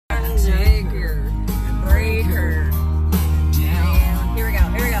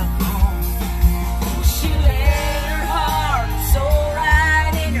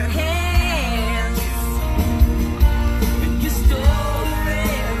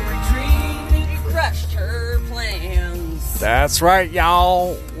That's right,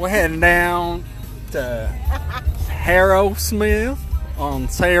 y'all. We're heading down to Harrowsmith,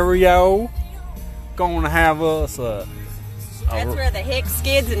 Ontario. Gonna have us a... That's where the hick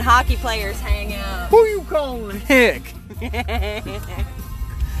skids and hockey players hang out. Who you calling hick?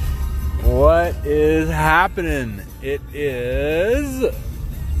 What is happening? It is...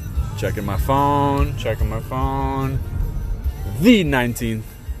 Checking my phone. The 19th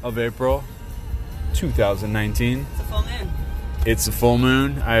of April, 2019. It's a full moon. It's a full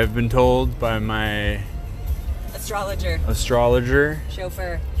moon, I have been told by my... Astrologer.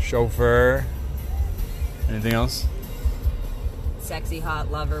 Chauffeur. Anything else? Sexy,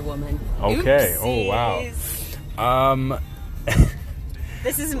 hot lover woman. Okay. Oopsies. Oh, wow.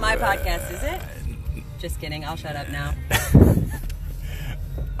 This isn't my podcast, is it? Just kidding. I'll shut up now.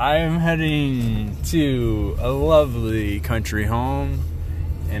 I am heading to a lovely country home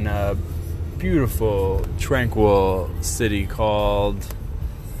in a beautiful, tranquil city called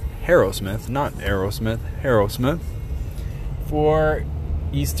Harrowsmith, not Aerosmith, Harrowsmith, for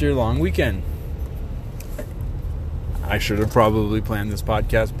Easter long weekend. I should have probably planned this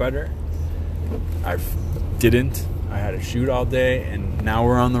podcast better. I didn't. I had a shoot all day, and now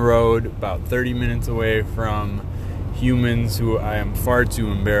we're on the road, about 30 minutes away from humans who I am far too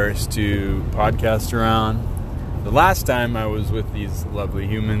embarrassed to podcast around. The last time I was with these lovely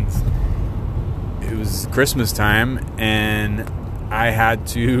humans, it was Christmas time, and I had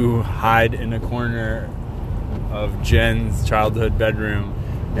to hide in a corner of Jen's childhood bedroom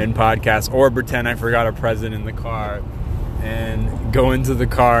and podcast, or pretend I forgot a present in the car and go into the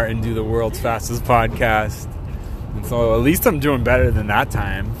car and do the world's fastest podcast. And so at least I'm doing better than that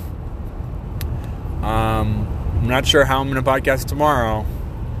time. I'm not sure how I'm going to podcast tomorrow,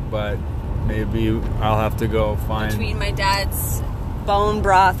 but maybe I'll have to go find... Between my dad's bone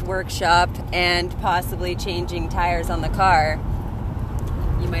broth workshop and possibly changing tires on the car,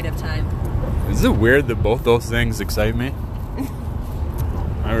 you might have time. Is it weird that both those things excite me?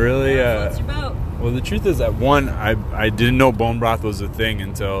 I really... What's your boat? Well, the truth is that, one, I didn't know bone broth was a thing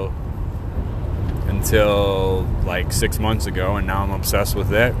until like 6 months ago, and now I'm obsessed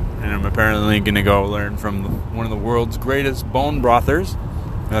with it. And I'm apparently going to go learn from one of the world's greatest bone brothers.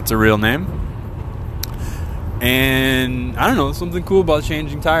 That's a real name. And I don't know, something cool about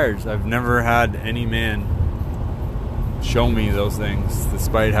changing tires. I've never had any man show me those things,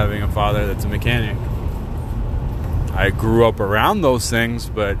 despite having a father that's a mechanic. I grew up around those things,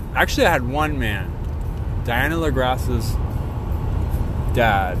 but actually I had one man, Diana LaGrassa's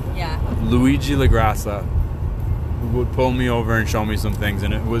dad, Luigi LaGrassa, who would pull me over and show me some things,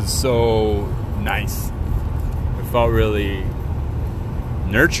 and it was so nice. It felt really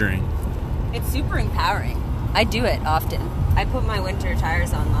nurturing. It's super empowering. I do it often. I put my winter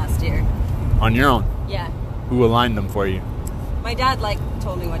tires on last year. On your own? Yeah. Who aligned them for you? My dad,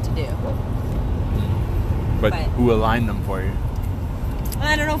 told me what to do. But who aligned them for you?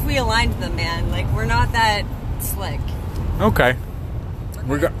 I don't know if we aligned them, man. We're not that slick. Okay.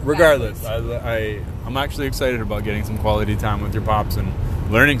 Regardless, I'm actually excited about getting some quality time with your pops and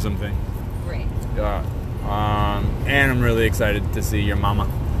learning something. Great. Yeah. And I'm really excited to see your mama.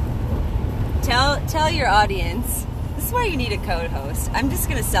 Tell your audience. This is why you need a co-host. I'm just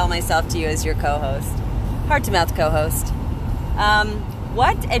going to sell myself to you as your co-host. Heart-to-mouth co-host.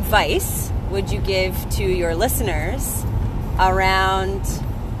 What advice would you give to your listeners around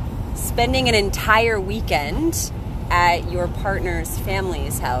spending an entire weekend at your partner's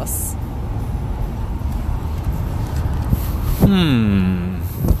family's house?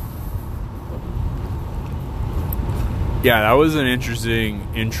 Yeah, that was an interesting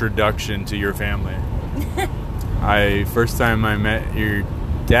introduction to your family. First time I met your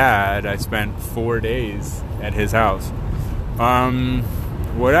dad, I spent 4 days at his house.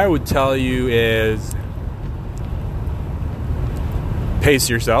 What I would tell you is pace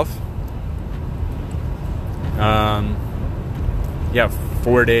yourself.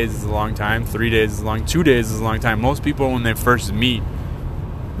 4 days is a long time. 3 days is a long. 2 days is a long time. Most people, when they first meet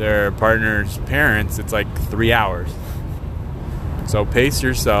their partner's parents, it's like 3 hours. So pace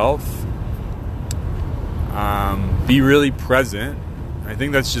yourself. Be really present. I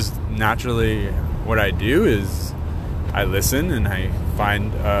think that's just naturally what I do. Is I listen and I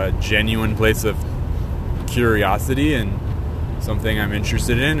find a genuine place of curiosity and something I'm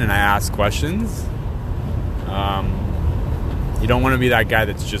interested in, and I ask questions. You don't want to be that guy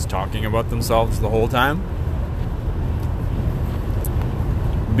that's just talking about themselves the whole time.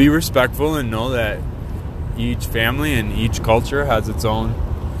 Be respectful and know that each family and each culture has its own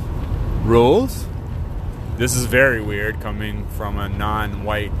rules. This is very weird coming from a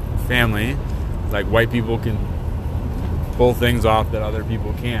non-white family. Like, white people can pull things off that other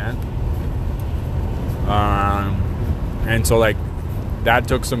people can't. And so like that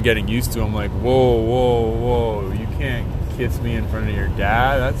took some getting used to. I'm like, whoa, you can't kiss me in front of your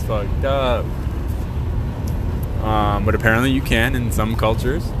dad. That's fucked up. But apparently you can in some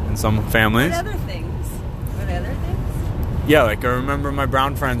cultures, in some families. What other things? Yeah, like I remember my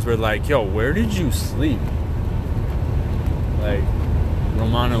brown friends were like, yo, where did you sleep? Like,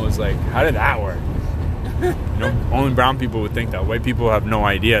 Romana was like, how did that work? Only brown people would think that. White people have no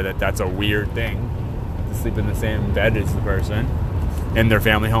idea that that's a weird thing, to sleep in the same bed as the person in their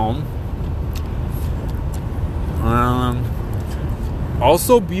family home.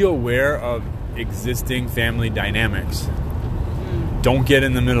 Also be aware of existing family dynamics. Don't get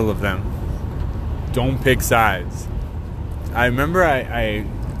in the middle of them. Don't pick sides. I remember I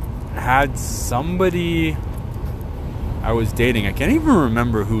had somebody I was dating. I can't even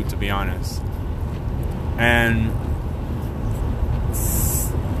remember who, to be honest. And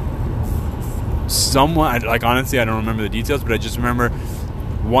someone, like, honestly, I don't remember the details, but I just remember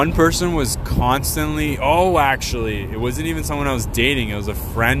one person was constantly, actually, it wasn't even someone I was dating. It was a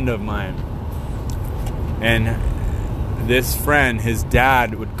friend of mine. And this friend, his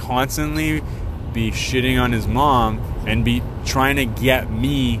dad, would constantly be shitting on his mom and be trying to get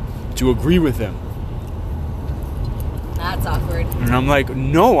me to agree with him. That's awkward. And I'm like,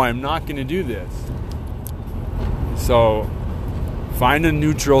 no, I'm not going to do this. So find a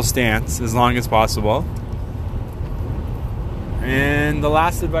neutral stance as long as possible. And the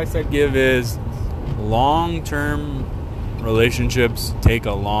last advice I'd give is long-term relationships take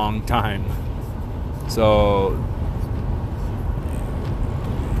a long time. So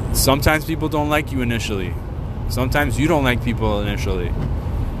sometimes people don't like you initially. Sometimes you don't like people initially.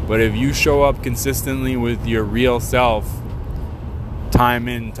 But if you show up consistently with your real self, time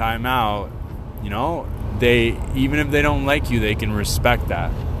in, time out, even if they don't like you, they can respect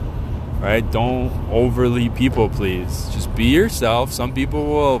that. Right? Don't overly people please. Just be yourself. Some people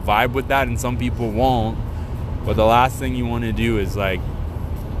will vibe with that and some people won't. But the last thing you want to do is like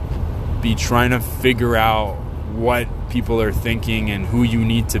be trying to figure out what people are thinking and who you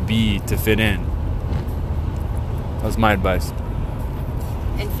need to be to fit in. That's my advice.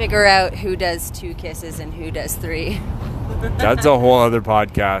 And figure out who does 2 kisses and who does 3. That's a whole other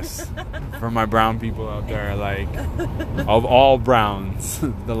podcast for my brown people out there, like, of all browns.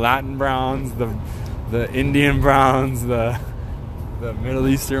 The Latin browns, the Indian browns, the Middle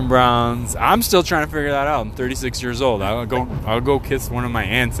Eastern browns. I'm still trying to figure that out. I'm 36 years old. I'll go kiss one of my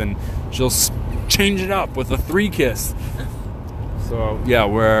aunts and she'll change it up with a 3 kiss. So yeah,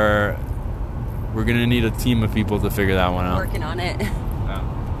 we're gonna need a team of people to figure that one out. Working on it. Yeah.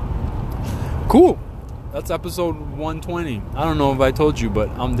 Cool. That's episode 120. I don't know if I told you, but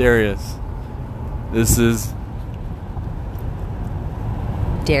I'm Darius. This is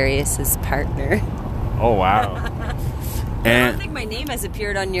Darius's partner. Oh wow. I don't think my name has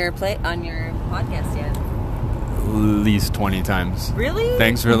appeared on your podcast yet. At least 20 times. Really?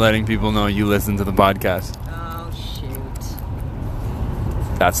 Thanks for letting people know you listen to the podcast. Oh shoot.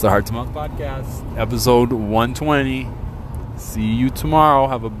 That's the Heart to Mouth Podcast, episode 120. See you tomorrow.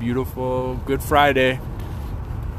 Have a beautiful Good Friday.